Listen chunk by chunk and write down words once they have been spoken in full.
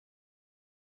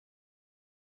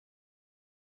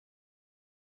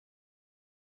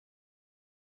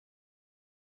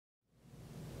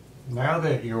Now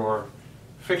that your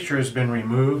fixture has been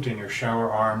removed and your shower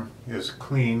arm is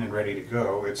clean and ready to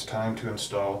go, it's time to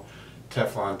install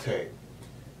Teflon tape.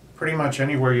 Pretty much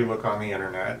anywhere you look on the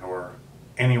internet, or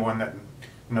anyone that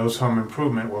knows home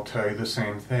improvement will tell you the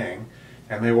same thing,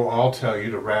 and they will all tell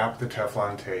you to wrap the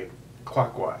Teflon tape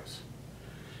clockwise.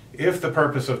 If the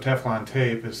purpose of Teflon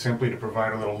tape is simply to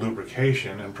provide a little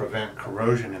lubrication and prevent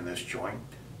corrosion in this joint,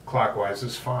 clockwise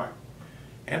is fine,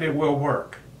 and it will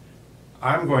work.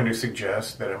 I'm going to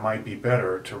suggest that it might be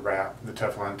better to wrap the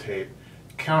Teflon tape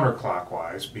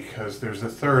counterclockwise, because there's a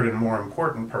third and more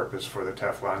important purpose for the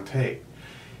Teflon tape,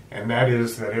 and that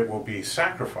is that it will be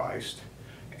sacrificed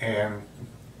and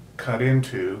cut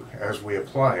into as we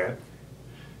apply it.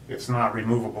 It's not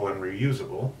removable and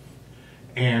reusable,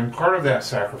 and part of that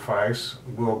sacrifice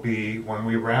will be when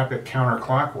we wrap it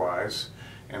counterclockwise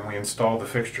and we install the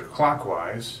fixture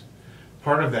clockwise.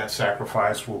 Part of that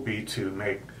sacrifice will be to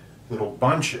make little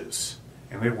bunches,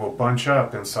 and it will bunch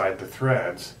up inside the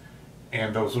threads,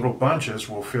 and those little bunches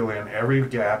will fill in every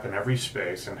gap and every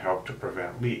space and help to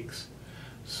prevent leaks.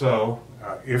 So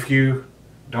if you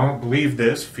don't believe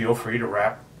this, feel free to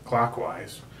wrap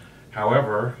clockwise.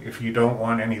 However, if you don't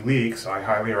want any leaks, I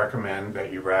highly recommend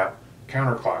that you wrap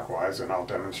counterclockwise, and I'll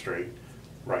demonstrate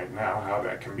right now how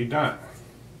that can be done.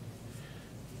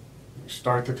 You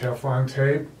start the Teflon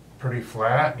tape pretty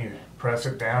flat, you press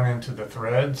it down into the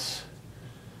threads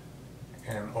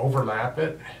and overlap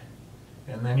it,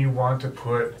 and then you want to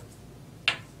put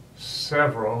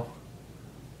several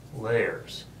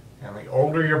layers. And the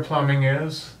older your plumbing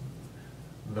is,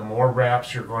 the more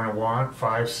wraps you're going to want,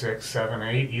 5, 6, 7,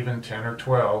 8, even 10 or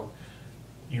 12.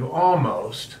 You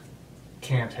almost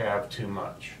can't have too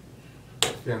much.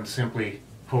 Then simply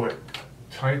pull it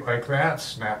tight like that,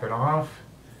 snap it off,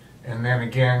 and then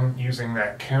again, using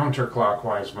that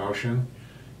counterclockwise motion,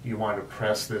 you want to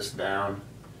press this down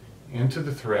into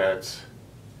the threads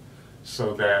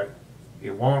so that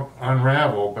it won't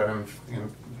unravel, but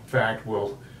in fact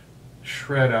will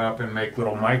shred up and make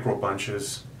little micro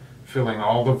bunches, filling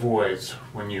all the voids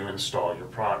when you install your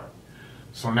product.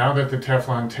 So now that the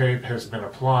Teflon tape has been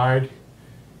applied,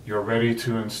 you're ready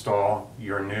to install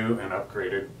your new and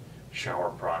upgraded shower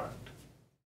product.